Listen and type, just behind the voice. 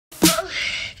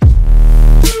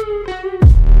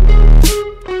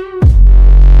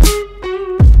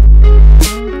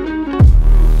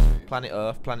Planet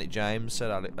Earth, Planet James, said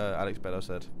Alex Bello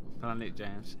said. Planet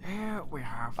James. Here we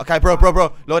have. Okay, bro.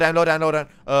 Low down.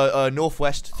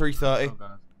 Northwest, 330.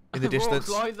 Oh, In the distance.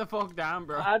 Slide the fuck down,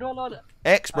 bro. I don't know.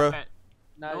 X, bro. Okay.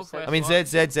 No, Northwest I mean, what?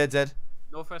 Z.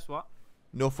 Northwest what?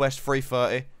 Northwest,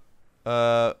 330.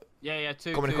 Yeah,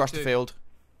 two. Coming across the field.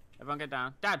 Everyone get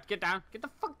down. Dad, get down. Get the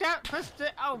fuck down. Press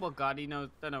it. Oh my god, he knows.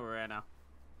 They know we're here now.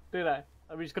 Do they?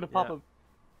 Are we just gonna pop Yeah. him?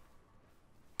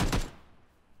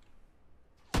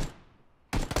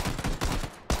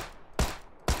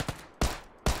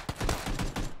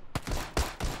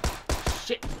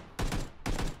 Shit!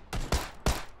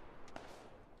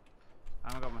 I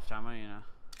haven't got much ammo, you know.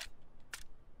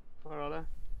 Where are they?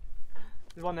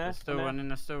 There's one there. They're still running.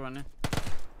 They're still running.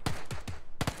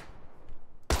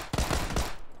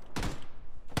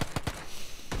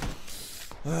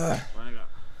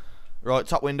 Right,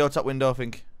 top window, I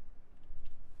think.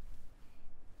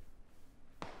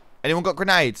 Anyone got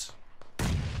grenades?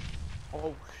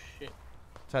 Oh shit.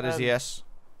 That is yes.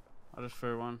 I just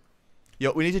threw one.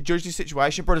 Yo, we need to judge this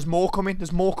situation, bro. There's more coming.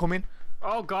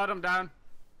 Oh god, I'm down.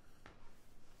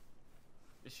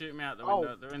 They're shooting me out the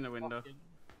window. They're in the window.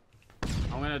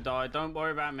 I'm gonna die. Don't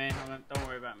worry about me. Don't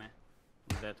worry about me.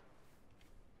 I'm dead.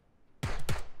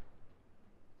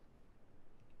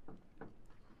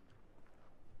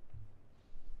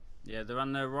 Yeah, they're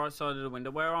on the right side of the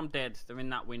window. Where I'm dead, they're in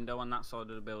that window on that side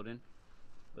of the building.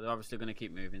 But they're obviously going to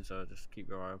keep moving, so just keep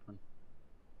your eye open.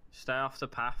 Stay off the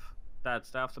path. Dad,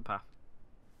 stay off the path.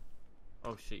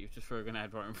 Oh shit, you've just threw a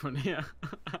grenade right in front of you.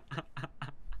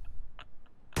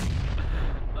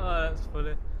 Oh, that's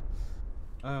funny.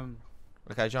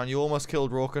 Okay, John, you almost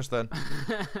killed Raucus then.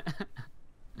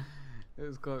 It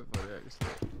was quite funny, actually.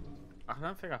 I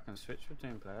don't think I can switch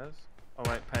between players. Oh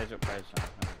wait, page up, page down.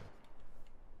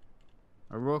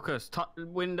 A Raucus, top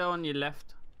window on your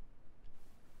left.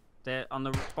 There, on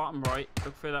the bottom right.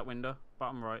 Look through that window.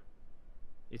 Bottom right.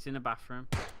 It's in the bathroom.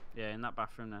 Yeah, in that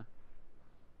bathroom there.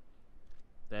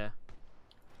 There.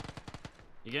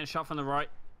 You're getting shot from the right.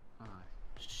 Oh,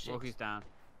 Shit. Raucus down.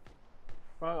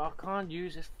 Bro, I can't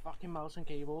use this fucking mouse and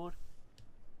keyboard.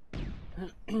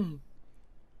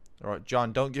 Alright,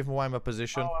 John, don't give away my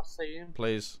position. Oh, I see him.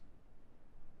 Please.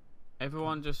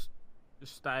 Everyone just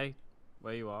stay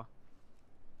where you are.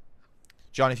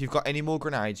 John, if you've got any more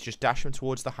grenades, just dash them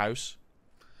towards the house.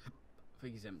 I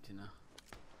think he's empty now.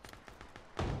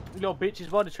 Little bitch, he's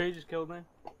by the tree, just killed me.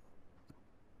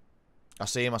 I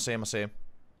see him. He's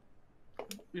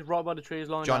right by the tree, he's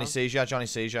lying Johnny down. sees you.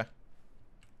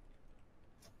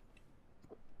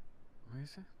 Where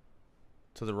is he?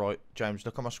 To the right. James,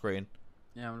 look on my screen.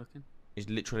 Yeah, I'm looking. He's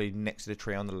literally next to the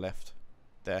tree on the left.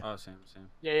 There. Oh, see him.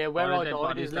 Yeah, where By I the dead died,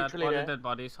 bodies, he's Dad, literally by there. the dead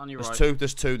bodies on your right.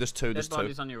 There's two. Dead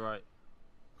bodies on your right.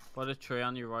 By the tree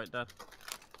on your right, Dad.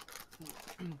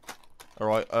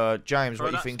 Alright, James, Throw what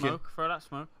are you that thinking? smoke. Throw that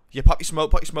smoke. Yeah, pop your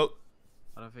smoke.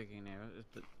 I don't think he can hear it.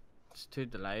 It's too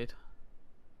delayed.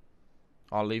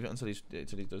 I'll leave it until he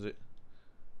does it.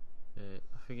 Yeah,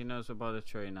 I think he knows we're by the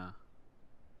tree now.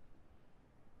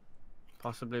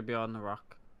 Possibly beyond the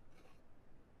rock.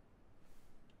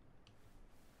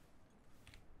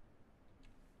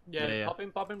 Yeah,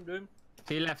 pop him, do him.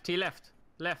 T left.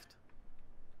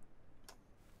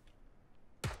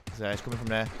 So he's coming from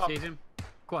there. Sees him.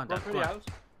 Go on, Dad. Run through Go the on. house.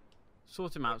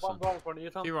 Sort him out, son. Right in front of you,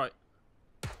 Tom. To your right.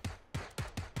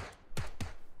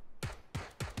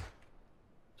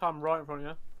 Tom, right in front of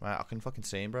you. Right, I can fucking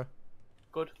see him, bro.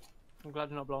 Good. I'm glad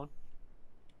you're not blind.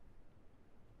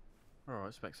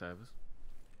 Alright, Specsavers.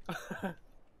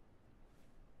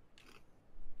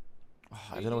 Oh,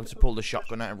 I don't know if to pull the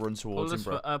shotgun out and run towards him,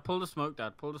 bro. Pull the smoke,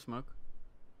 Dad. Pull the smoke.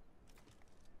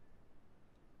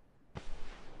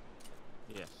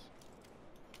 Yes.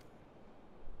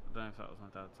 I don't know if that was my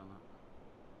dad's on that.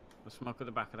 The smoke at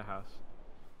the back of the house.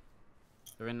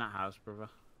 They're in that house, brother.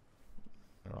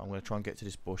 Alright, I'm gonna try and get to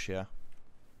this bush here.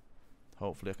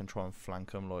 Hopefully I can try and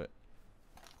flank them, like,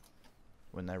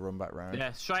 when they run back round.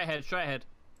 Yeah, straight ahead.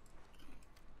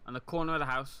 On the corner of the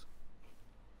house.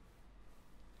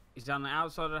 He's on the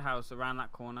outside of the house, around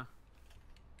that corner.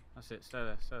 That's it, stay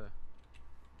there.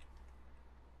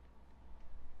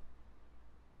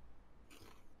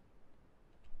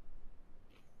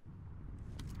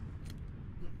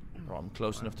 Right, I'm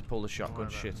close enough to pull the shotgun,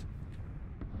 shit.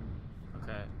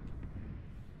 Okay.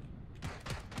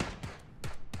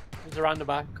 He's around the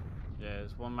back. Yeah,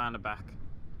 there's one man in the back.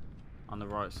 On the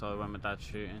right side when my dad's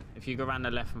shooting. If you go around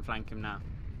the left and flank him now.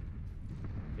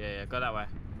 Yeah, go that way.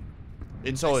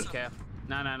 Inside. Careful.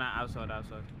 No, outside.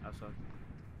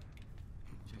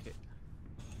 Check it.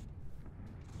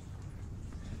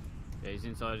 Yeah, he's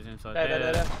inside.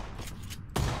 There.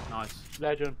 Nice.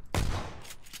 Legend.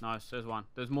 Nice, there's one.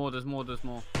 There's more, there's more, there's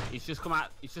more. He's just come out.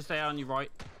 He's just there on your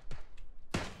right.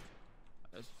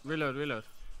 Reload, reload.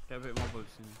 Get a bit more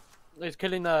bullets in here. He's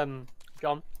killing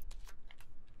John.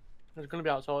 He's gonna be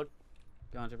outside.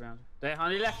 Behind you, behind you. There,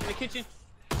 on your left, in the kitchen.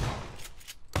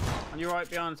 On your right,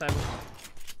 behind the table.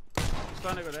 He's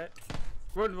trying to go there.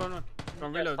 Run, run, run.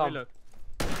 Run, reload, reload.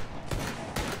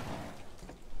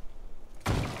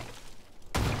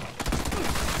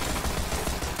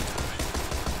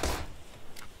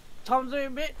 Tom's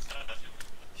doing bits.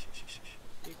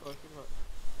 Keep going, keep going.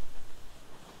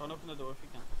 Try and open the door if you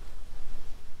can.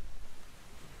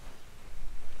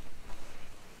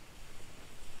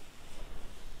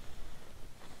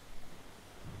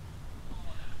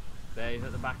 There, he's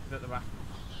at the back, he's at the back.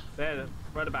 There,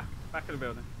 right at the back, back of the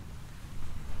building.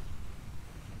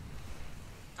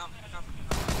 Come.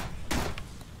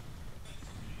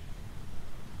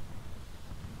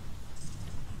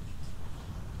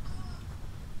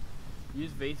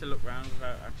 Use V to look round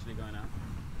without actually going out.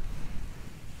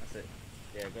 That's it.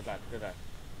 Yeah, good lad, good lad.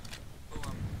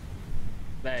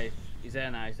 There, he's there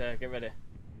now, he's there, get ready.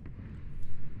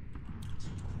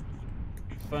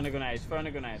 He's throwing a grenade, he's throwing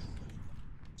a grenade.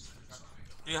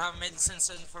 Do you have medicines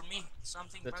and for me?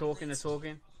 Something? They're talking, they're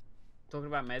talking. Talking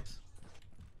about meds.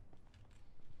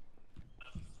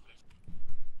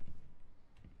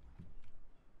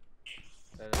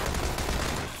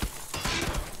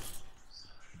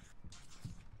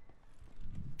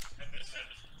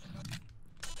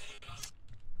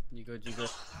 You good, you good.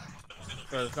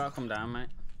 Bro, they've got to come down, mate.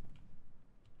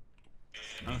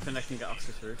 I don't think they can get off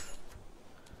this roof.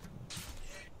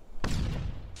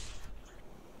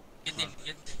 Get in.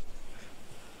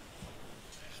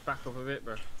 Just back up a bit,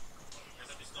 bro.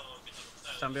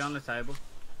 Stand behind the table.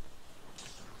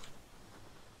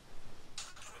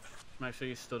 Make sure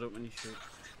you stood up when you shoot.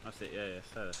 That's it, yeah,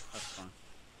 stay there. That's fine.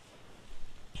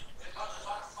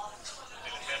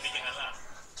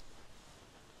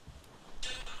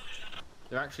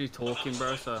 They're actually talking,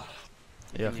 bro, so...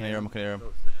 Yeah, I can hear him, I can hear him.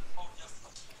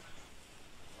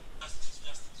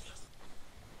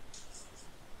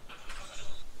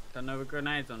 Got no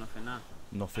grenades or nothing now?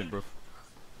 Nothing, bro.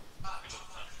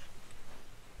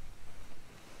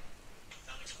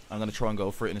 I'm gonna try and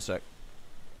go for it in a sec.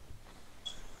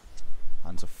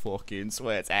 Hands are fucking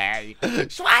sweaty.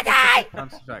 Sweaty!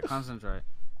 Concentrate, concentrate.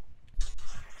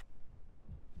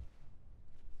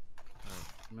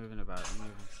 Right, moving about,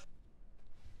 moving.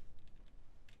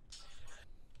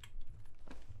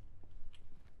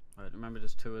 Right, remember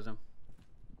there's two of them.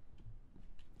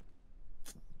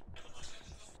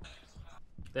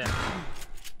 There.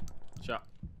 Shot.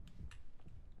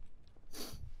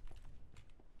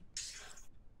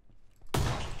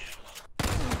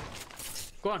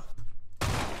 Go on.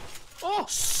 Oh!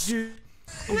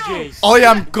 Jeez. I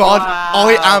am God! Wow.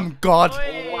 I am God!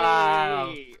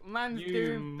 Wow. Man's You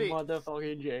doing bits.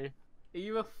 motherfucking J. Are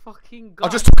you a fucking god? I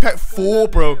just took out 4,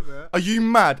 bro. Here, Are you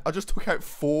mad? I just took out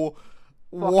 4.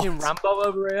 Fucking What? Rambo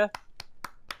over here.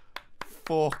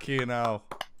 Fucking hell.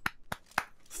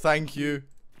 Thank you.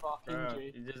 Fucking Bro,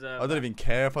 J. you deserve I don't that. even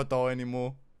care if I die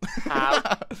anymore.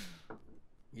 Ow.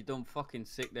 You done fucking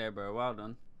sick there, bro. Well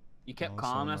done. You kept Nice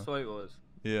calm, one, that's man. what it was.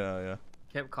 Yeah.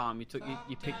 Kept calm, you took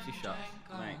you picked your shots.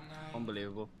 Mate,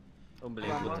 unbelievable.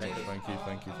 Unbelievable take.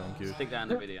 Thank you. Stick that in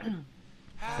the video.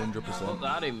 100%. Put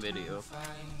that in video.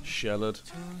 Shelled.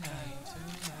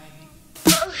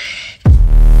 Tonight.